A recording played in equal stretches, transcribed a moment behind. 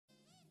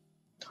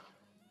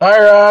Hi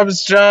Rob,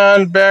 it's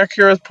John back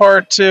here with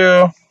part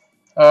two.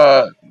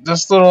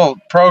 This little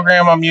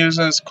program I'm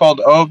using is called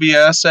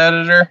OBS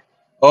Editor,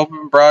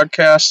 Open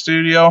Broadcast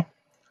Studio.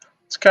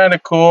 It's kind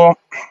of cool.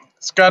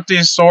 It's got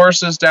these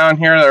sources down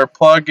here that are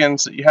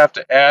plugins that you have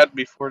to add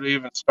before they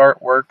even start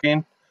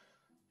working.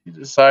 You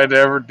decide to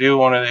ever do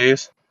one of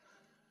these.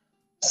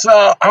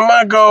 So I'm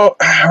gonna go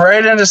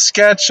right into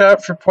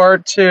SketchUp for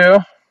part two.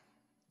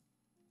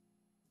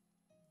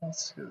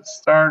 Let's get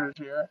started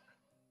here.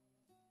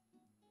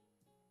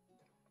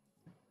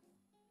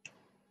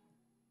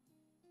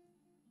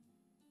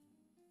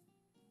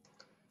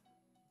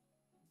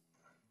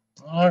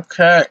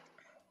 Okay,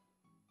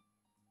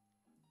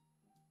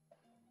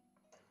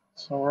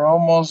 so we're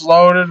almost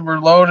loaded. We're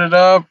loaded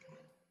up.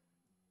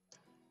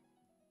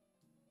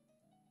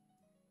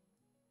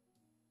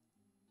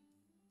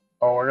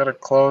 Oh, I gotta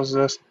close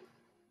this.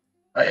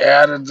 I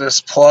added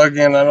this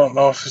plugin. I don't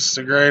know if it's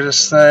the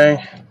greatest thing.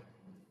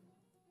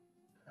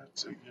 Have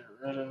to get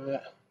rid of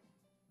it.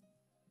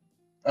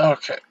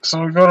 Okay,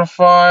 so we go to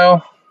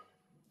File.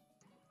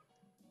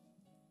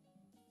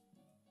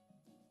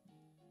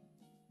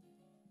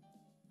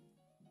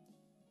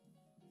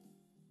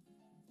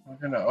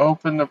 We're going to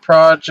open the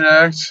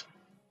project.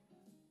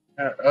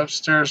 Our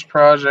upstairs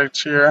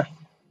project here.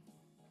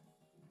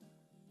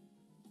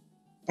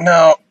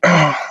 Now,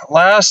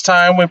 last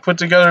time we put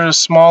together a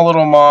small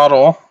little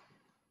model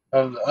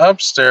of the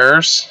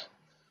upstairs.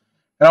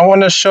 And I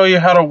want to show you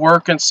how to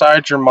work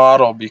inside your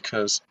model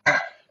because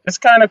it's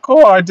kind of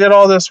cool. I did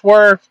all this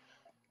work,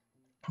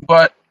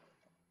 but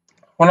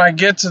when I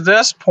get to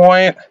this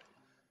point,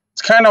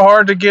 it's kind of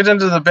hard to get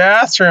into the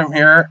bathroom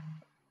here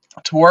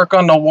to work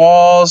on the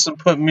walls and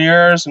put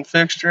mirrors and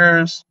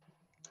fixtures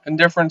and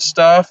different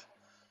stuff.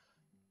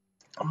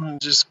 I'm going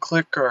to just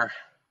click our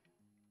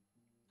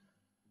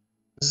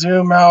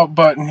zoom out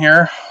button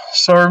here.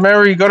 So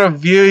remember, you go to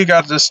view, you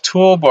got this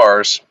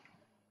toolbars.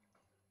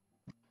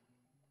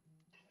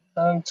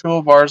 And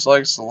toolbars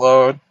likes to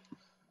load.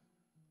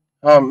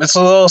 It's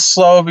a little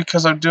slow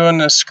because I'm doing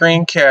this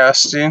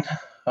screencasting.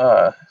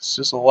 It's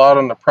just a lot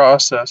on the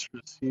process for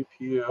the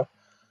CPU.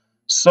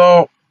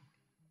 So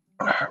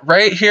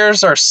right here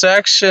is our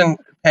section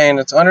pane.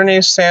 It's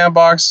underneath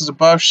sandboxes,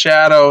 above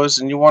shadows,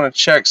 and you want to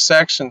check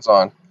sections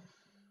on.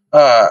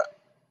 I'm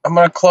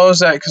going to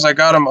close that because I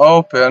got them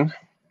open.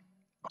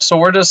 So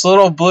where this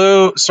little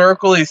blue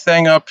circly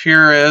thing up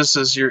here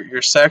is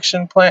your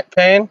section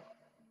pane.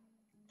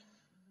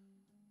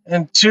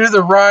 And to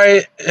the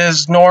right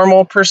is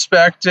normal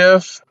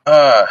perspective.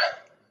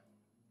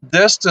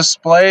 This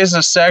displays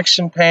a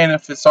section pane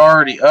if it's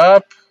already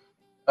up.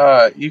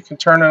 You can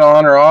turn it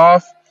on or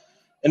off.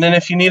 And then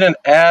if you need to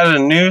add a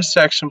new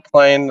section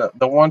plane,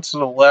 the one to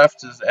the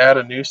left is add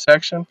a new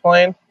section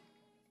plane.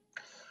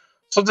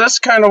 So this is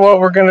kind of what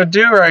we're going to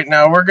do right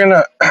now. We're going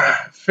to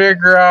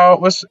figure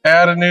out, let's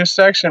add a new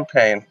section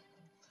pane.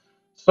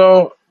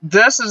 So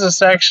this is a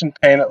section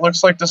pane. It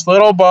looks like this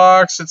little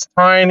box. It's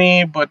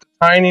tiny, but the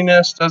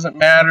tininess doesn't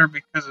matter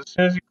because as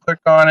soon as you click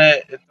on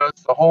it, it does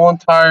the whole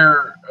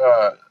entire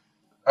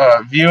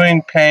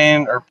viewing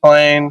pane or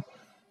plane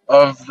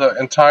of the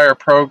entire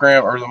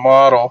program or the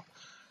model.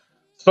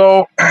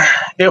 So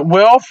it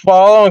will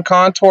follow and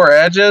contour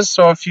edges.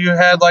 So if you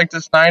had like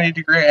this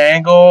 90-degree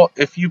angle,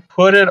 if you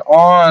put it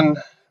on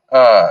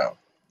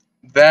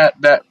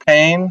that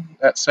pane,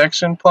 that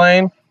section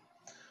plane,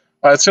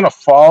 it's going to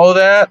follow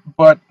that.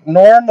 But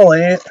normally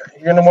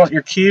you're going to want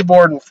your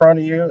keyboard in front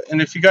of you,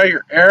 and if you got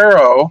your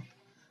arrow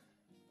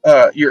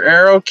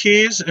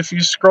keys, if you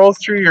scroll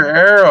through your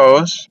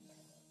arrows,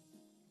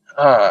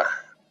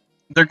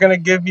 they're going to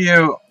give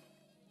you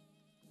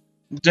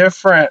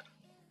different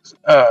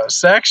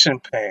section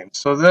panes.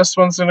 So this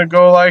one's going to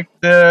go like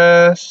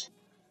this.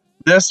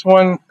 This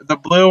one, the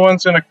blue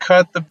one's going to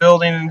cut the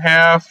building in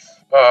half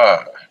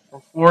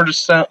from floor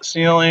to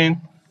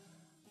ceiling.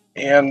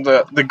 And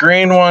the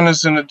green one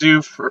is going to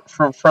do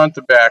from front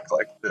to back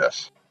like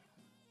this.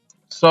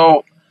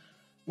 So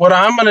what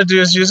I'm going to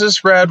do is use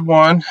this red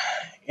one.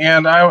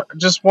 And I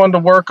just wanted to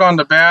work on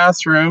the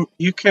bathroom.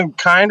 You can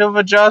kind of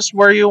adjust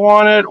where you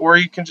want it, or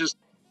you can just,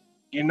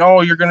 you're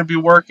going to be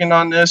working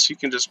on this, you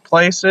can just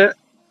place it.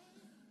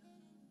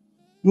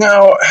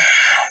 Now,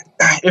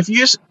 if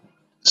you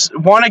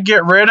want to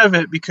get rid of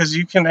it because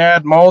you can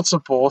add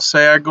multiple,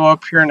 say I go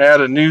up here and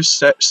add a new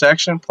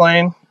section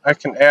plane, I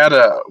can add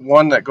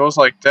one that goes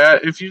like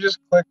that. If you just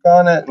click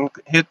on it and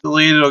hit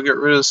delete, it'll get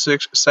rid of the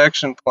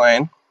section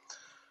plane.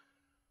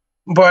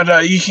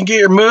 But you can get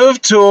your move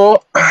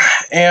tool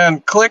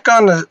and click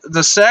on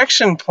the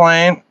section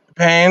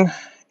pane,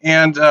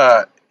 and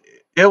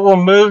it will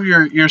move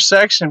your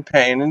section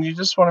pane. And you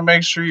just want to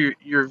make sure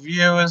your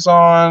view is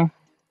on.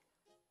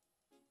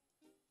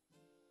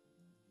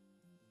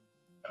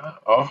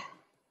 Uh-oh.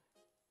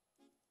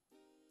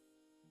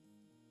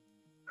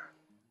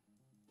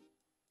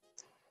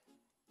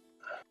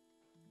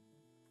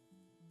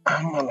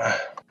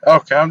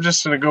 I'm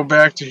just gonna go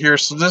back to here.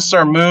 So this is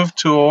our move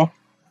tool.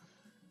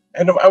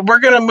 And we're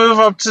going to move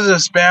up to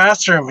this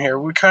bathroom here.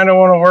 We kind of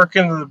want to work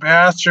into the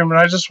bathroom, and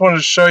I just want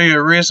to show you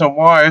a reason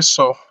why.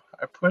 So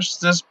I push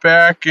this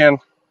back, and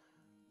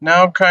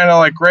now I'm kind of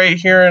like right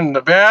here in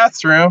the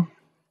bathroom.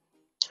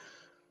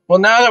 Well,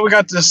 now that we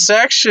got this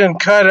section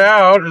cut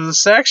out of the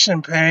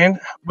section pane,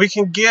 we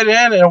can get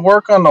in and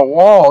work on the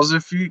walls.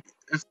 If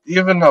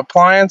even the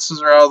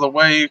appliances are out of the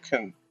way, you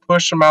can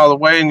push them out of the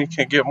way, and you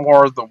can get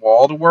more of the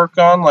wall to work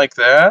on like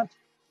that.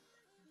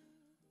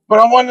 But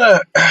I want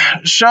to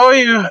show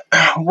you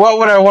what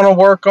would I want to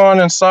work on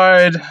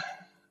inside,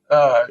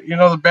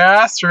 the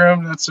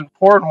bathroom. That's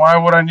important. Why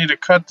would I need to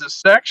cut this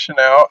section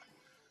out?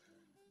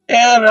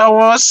 And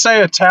let's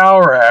say a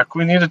towel rack.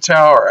 We need a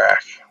towel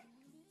rack.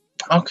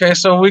 Okay,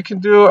 so we can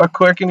do a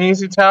quick and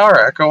easy towel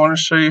rack. I want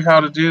to show you how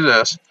to do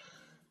this.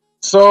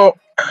 So,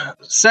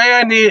 say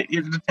I need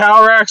the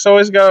towel rack's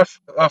always got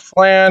a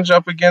flange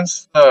up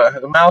against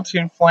the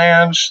mounting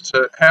flange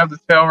to have the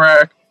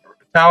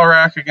towel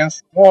rack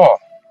against the wall.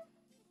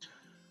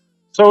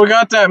 So we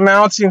got that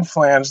mounting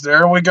flange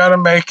there. We got to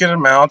make it a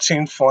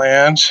mounting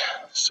flange.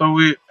 So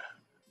we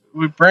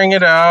bring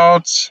it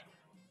out.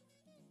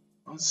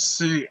 Let's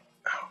see.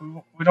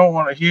 We don't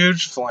want a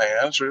huge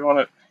flange. We want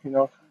it,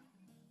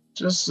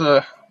 just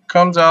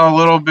comes out a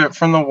little bit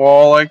from the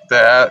wall like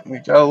that. And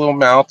you got a little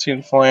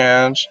mounting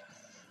flange.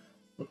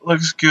 It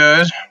looks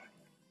good.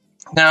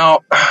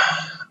 Now,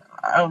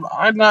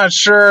 I'm not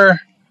sure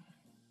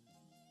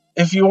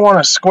if you want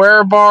a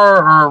square bar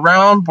or a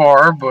round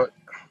bar, but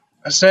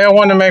I say I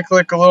want to make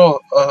like a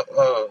little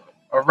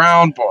a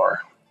round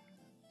bar.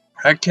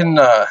 I can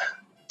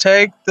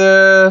take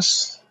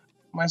this,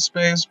 my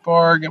space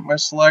bar, get my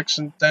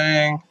selection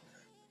thing,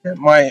 hit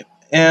my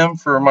M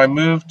for my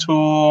move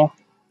tool,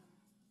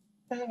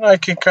 and I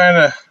can kind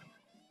of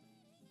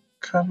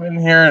come in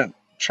here and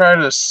try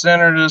to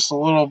center this a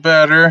little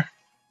better.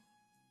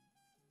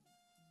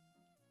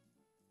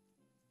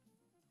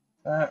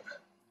 That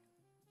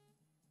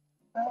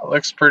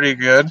looks pretty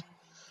good.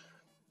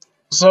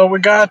 So we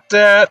got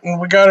that, and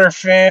we got our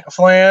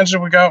flange,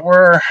 and we got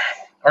where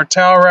our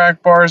towel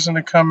rack bar is going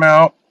to come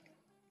out.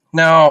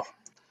 Now,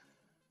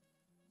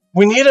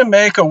 we need to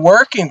make a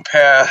working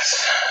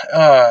path,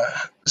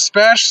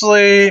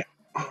 especially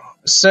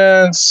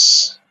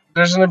since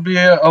there's going to be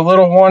a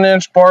little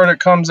 1-inch bar that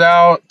comes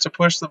out to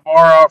push the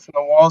bar out from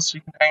the wall so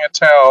you can hang a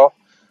towel.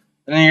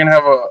 And then you're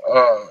going to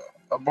have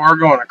a bar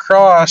going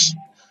across.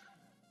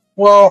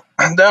 Well,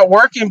 that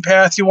working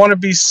path, you want to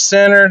be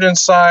centered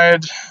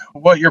inside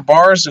what your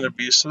bar is going to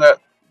be. So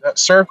that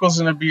circle is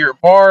going to be your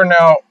bar.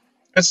 Now,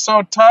 it's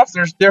so tough.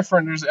 There's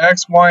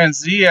X, Y, and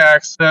Z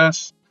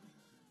axis.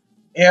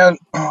 And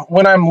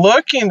when I'm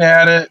looking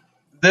at it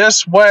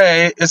this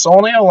way, it's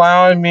only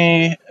allowing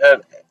me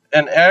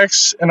an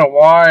X and a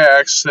Y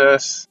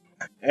axis.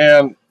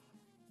 And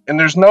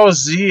there's no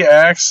Z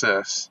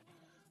axis.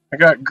 I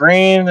got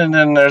green, and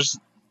then there's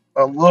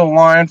a little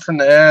line from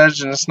the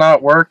edge, and it's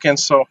not working.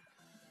 So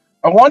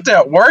I want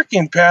that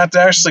working path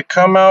to actually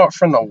come out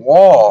from the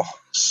wall.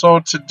 So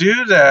to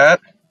do that,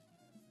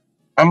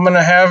 I'm going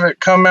to have it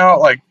come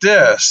out like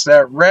this.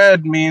 That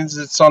red means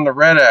it's on the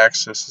red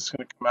axis. It's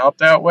going to come out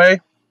that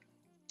way.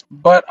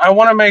 But I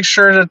want to make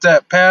sure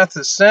that path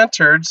is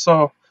centered.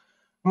 So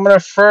I'm going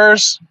to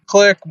first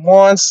click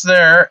once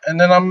there, and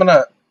then I'm going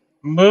to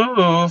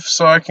move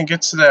so I can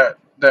get to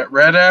that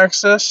red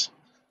axis.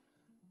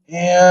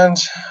 And,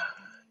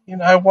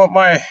 I want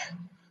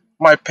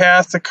my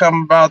path to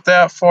come about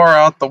that far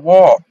out the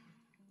wall.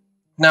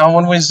 Now,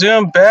 when we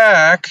zoom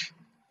back,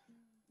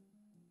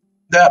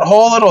 that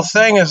whole little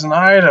thing is an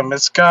item.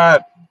 It's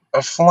got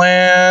a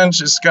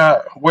flange, it's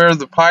got where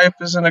the pipe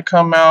is going to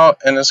come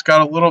out, and it's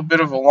got a little bit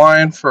of a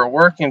line for a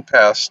working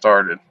path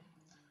started.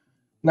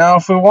 Now,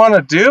 if we want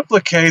to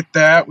duplicate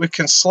that, we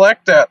can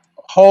select that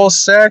whole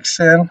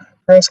section,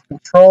 press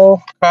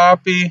Control,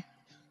 copy,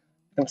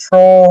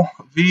 Control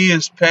V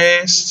is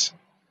paste,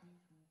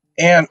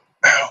 and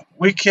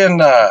we can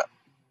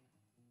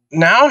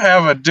now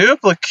have a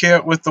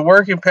duplicate with the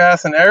working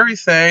path and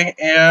everything,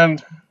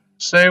 and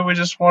say we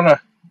just want to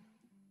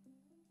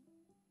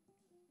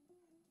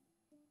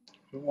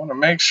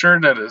make sure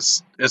that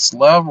it's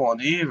level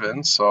and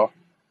even. So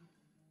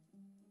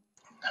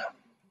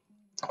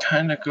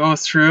kind of go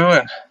through,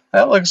 and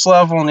that looks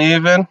level and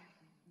even.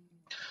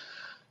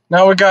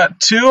 Now we got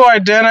two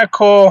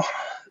identical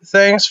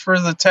things for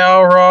the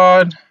towel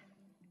rod.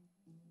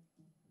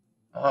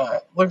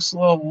 Looks a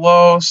little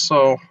low,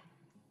 so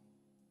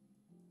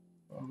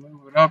I'll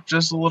move it up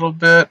just a little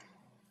bit,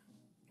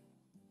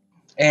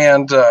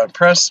 and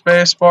press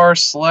spacebar,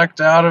 select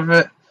out of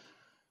it.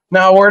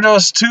 Now where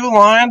those two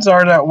lines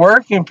are, that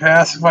working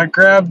path, if I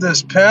grab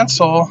this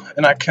pencil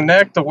and I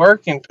connect the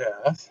working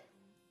path,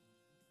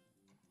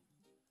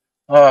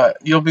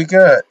 you'll be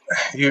good.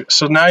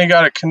 So now you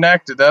got it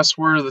connected. That's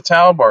where the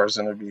towel bar is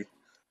going to be.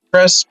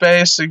 Press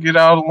space to get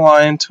out of the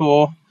line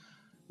tool.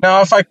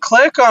 Now if I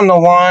click on the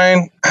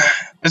line,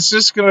 it's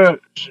just going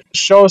to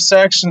show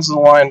sections of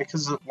the line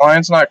because the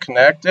line's not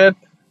connected.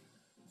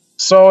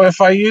 So if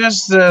I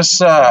use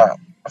this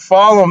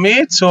follow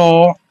me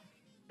tool,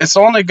 it's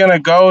only going to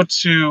go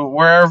to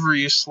wherever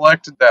you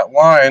selected that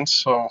line.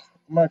 So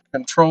I'm going to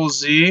Control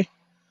Z.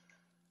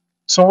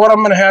 So what I'm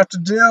going to have to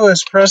do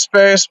is press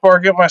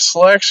spacebar, get my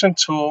selection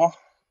tool,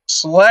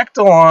 select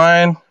a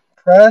line,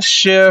 press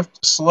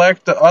Shift,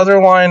 select the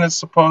other line it's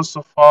supposed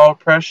to follow,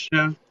 press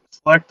Shift,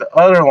 select the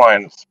other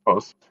line it's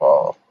supposed to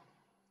follow.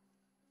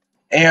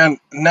 And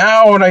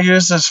now when I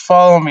use this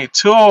Follow Me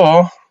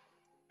tool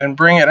and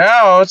bring it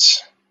out,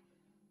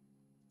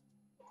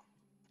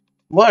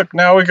 look,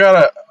 now we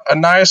got a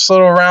nice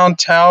little round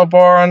towel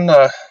bar on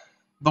the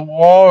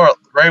wall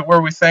right where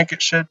we think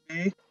it should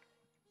be.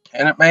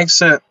 And it makes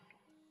it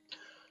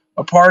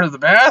a part of the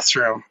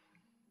bathroom.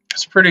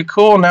 It's pretty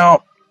cool.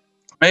 Now,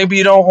 maybe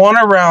you don't want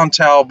a round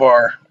towel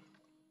bar.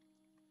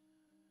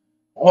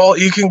 Well,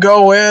 you can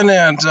go in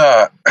and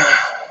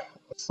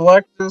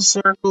select the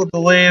circle,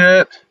 delete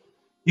it.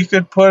 You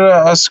could put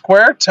a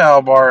square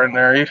towel bar in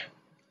there. You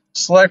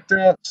select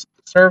that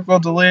circle,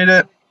 delete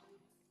it.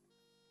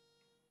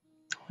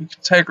 We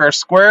can take our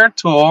square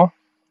tool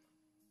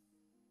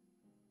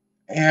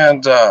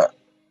and let's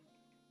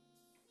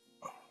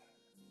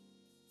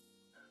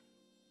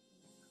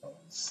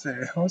see.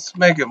 Let's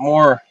make it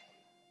more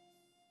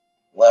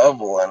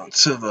level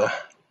into the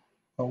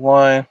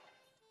line.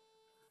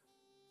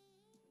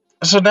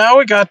 So now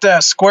we got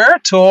that square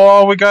tool.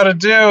 All we got to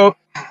do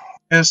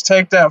is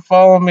take that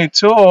Follow Me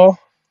tool.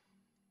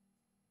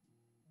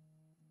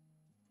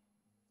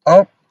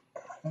 Oh,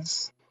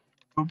 let's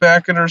go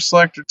back in our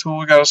selector tool.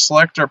 We got to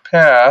select our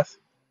path.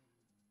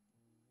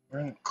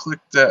 We're going to click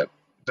that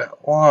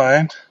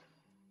line.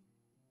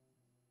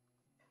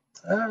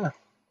 So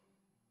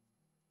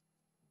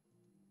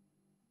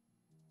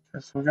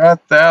we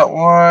got that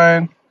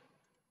line.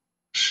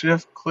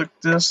 Shift click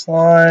this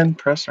line.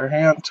 Press our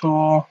hand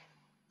tool.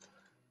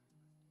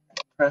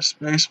 Press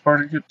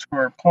spacebar to get to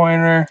our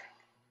pointer.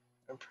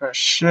 And press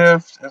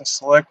Shift and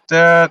select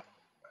that.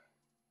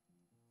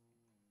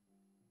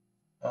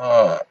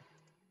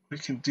 We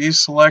can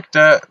deselect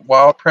that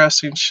while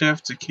pressing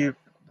Shift to keep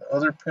the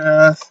other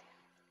path.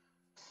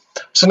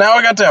 So now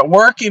we got that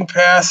working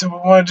path and we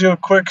want to do a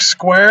quick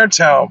square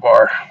towel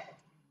bar.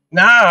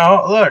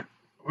 Now, look,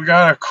 we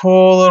got a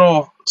cool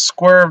little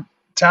square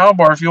towel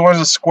bar. If you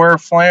wanted a square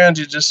flange,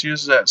 you just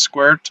use that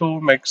square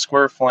tool, make a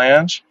square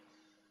flange.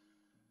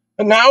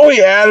 And now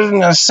we added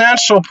an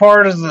essential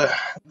part of the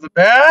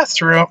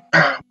bathroom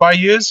by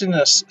using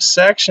this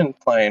section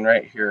plane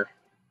right here.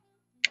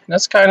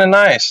 That's kind of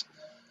nice.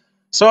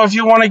 So if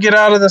you want to get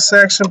out of the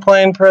section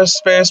plane,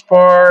 press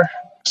spacebar,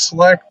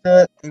 select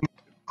it, and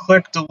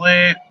click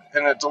delete,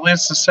 and it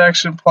deletes the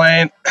section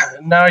plane.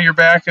 Now you're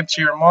back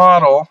into your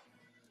model,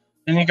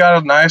 and you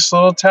got a nice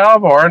little towel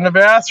bar in the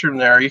bathroom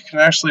there. You can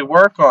actually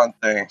work on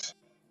things.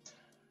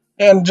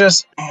 And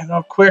just,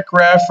 quick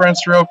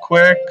reference real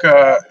quick,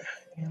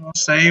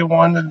 say you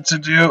wanted to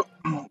do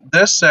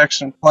this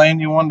section plane,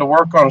 you wanted to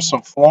work on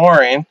some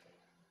flooring,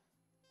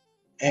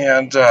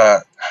 and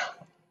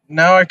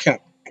now I can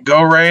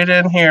go right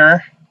in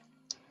here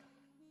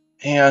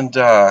and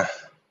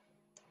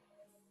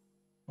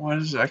what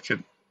is it? I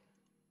could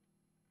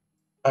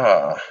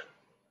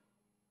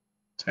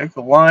take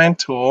a line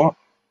tool,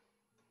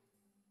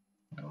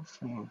 go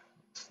from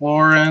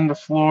floor end to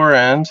floor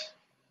end,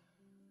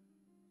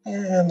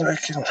 and I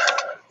can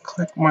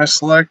click my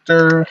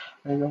selector.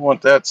 Maybe I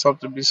want that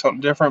to be something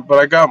different, but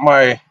I got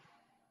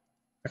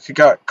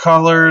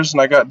colors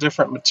and I got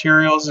different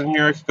materials in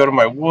here. I could go to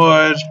my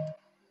wood.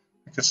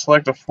 I could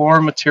select a floor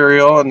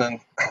material, and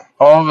then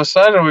all of a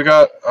sudden we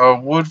got a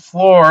wood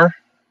floor,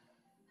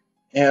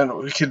 and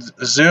we could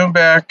zoom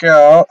back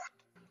out.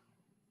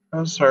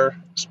 That's our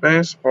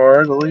space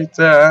bar, delete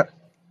that.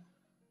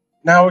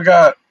 Now we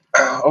got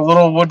a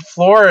little wood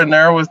floor in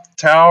there with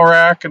towel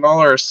rack and all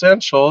our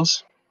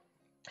essentials,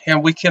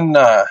 and we can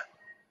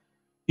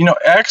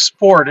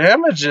export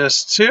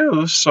images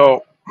too.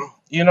 So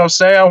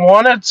say I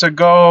wanted to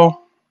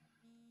go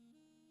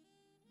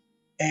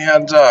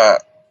and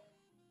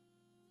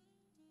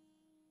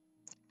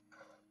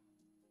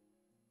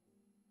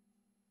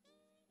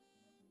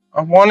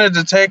I wanted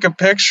to take a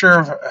picture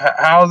of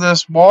how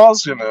this wall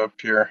is going to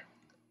appear.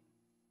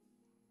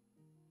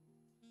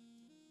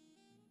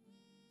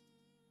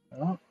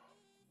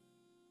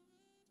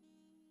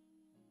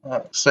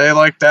 Say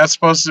like that's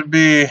supposed to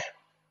be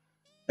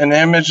an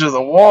image of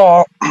the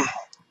wall.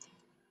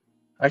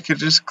 I could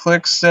just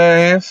click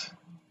save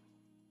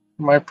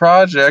my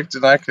project,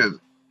 and I could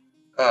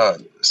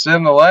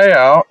send the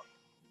layout.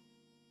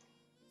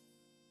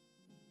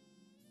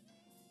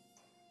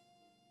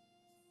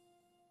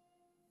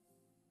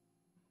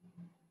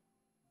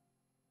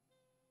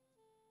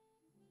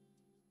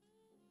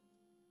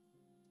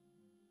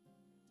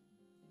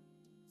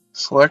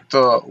 Select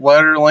the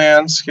letter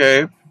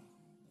landscape.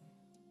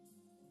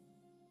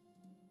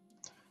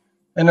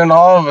 And then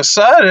all of a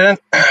sudden,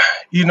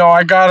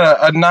 I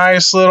got a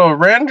nice little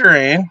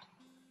rendering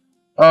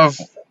of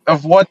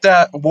what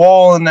that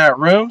wall in that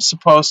room's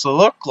supposed to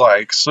look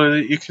like, so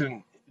that you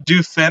can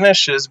do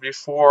finishes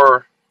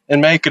before and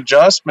make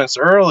adjustments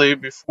early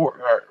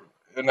before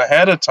and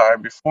ahead of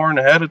time, before and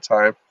ahead of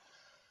time.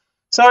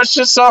 So it's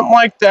just something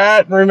like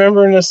that, and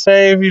remembering to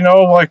save,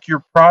 like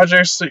your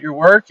projects that you're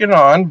working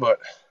on. But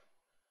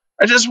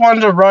I just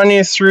wanted to run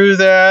you through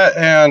that,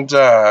 and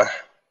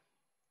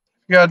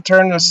you got to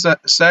turn the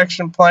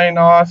section plane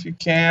off, you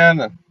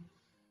can, and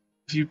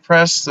if you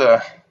press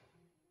the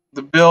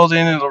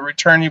building, it'll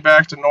return you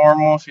back to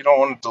normal. If you don't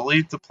want to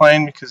delete the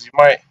plane, because you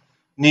might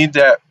need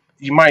that,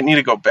 you might need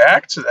to go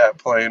back to that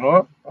plane.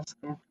 Well, let's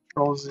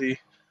Control Z.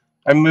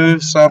 I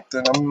moved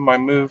something. I'm in my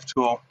move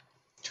tool.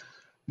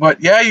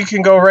 But yeah, you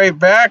can go right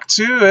back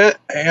to it,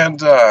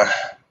 and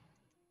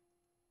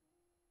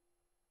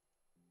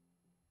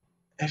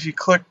if you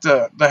click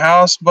the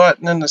house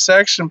button in the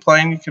section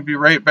plane, you can be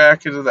right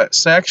back into that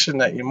section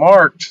that you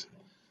marked.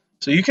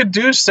 So you could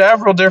do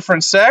several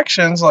different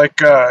sections, like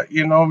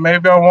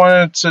maybe I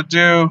wanted to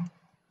do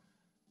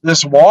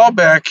this wall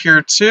back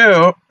here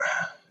too,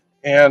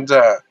 and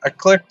I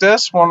click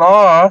this one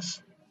off.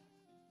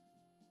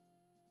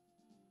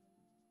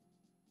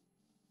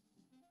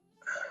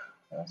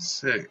 Let's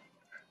see.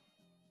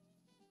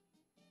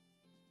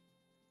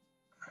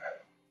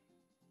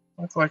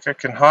 Looks like I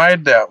can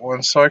hide that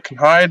one, so I can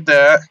hide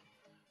that.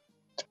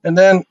 And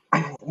then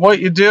what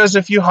you do is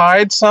if you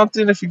hide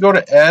something, if you go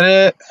to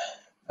edit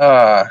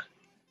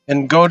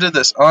and go to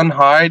this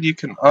unhide, you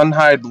can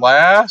unhide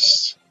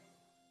last,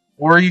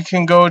 or you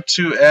can go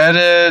to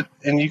edit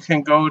and you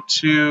can go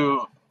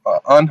to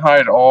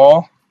unhide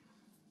all,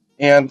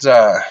 and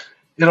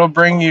it'll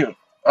bring you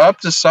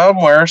up to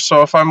somewhere.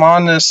 So if I'm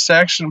on this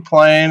section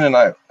plane and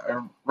I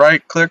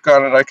right click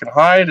on it, I can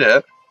hide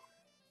it,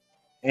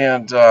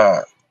 and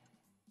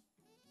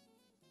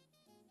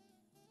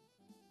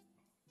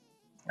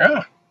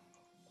yeah,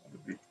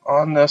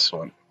 on this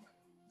one.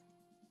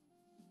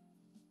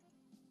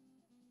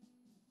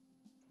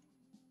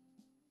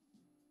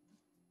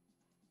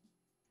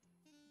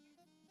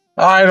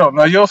 I don't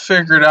know. You'll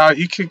figure it out.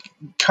 You could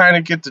kind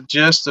of get the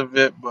gist of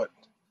it, but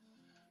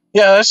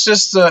yeah, that's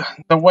just the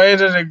way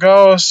that it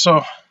goes.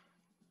 So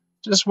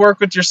just work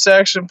with your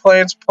section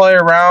planes, play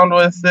around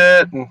with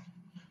it, and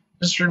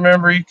just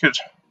remember you could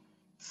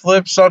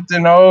flip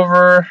something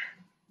over,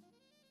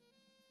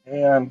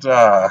 and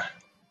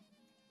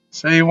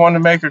say you want to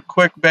make a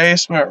quick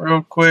basement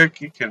real quick,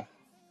 you can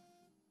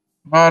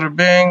bada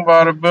bing,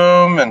 bada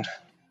boom, and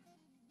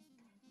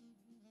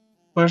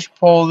push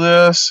pull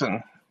this,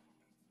 and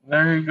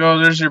there you go.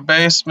 There's your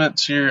basement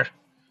to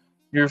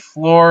your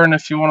floor, and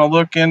if you want to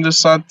look into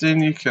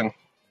something, you can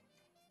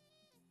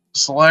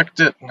select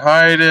it and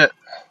hide it.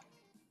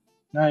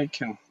 Now you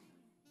can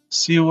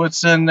see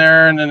what's in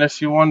there, and then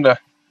if you want to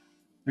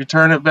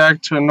return it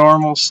back to a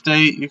normal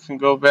state, you can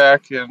go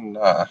back and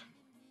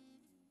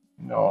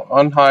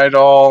unhide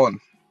all, and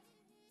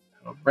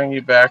it'll bring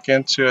you back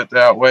into it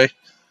that way.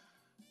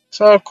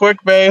 So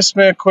quick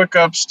basement, quick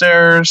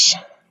upstairs,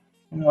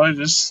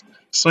 just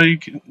so you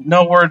can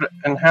know where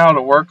and how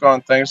to work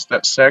on things,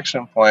 that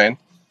section plane.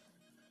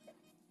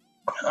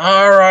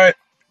 All right,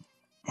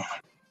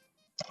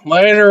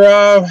 later,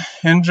 Rob.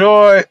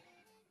 Enjoy.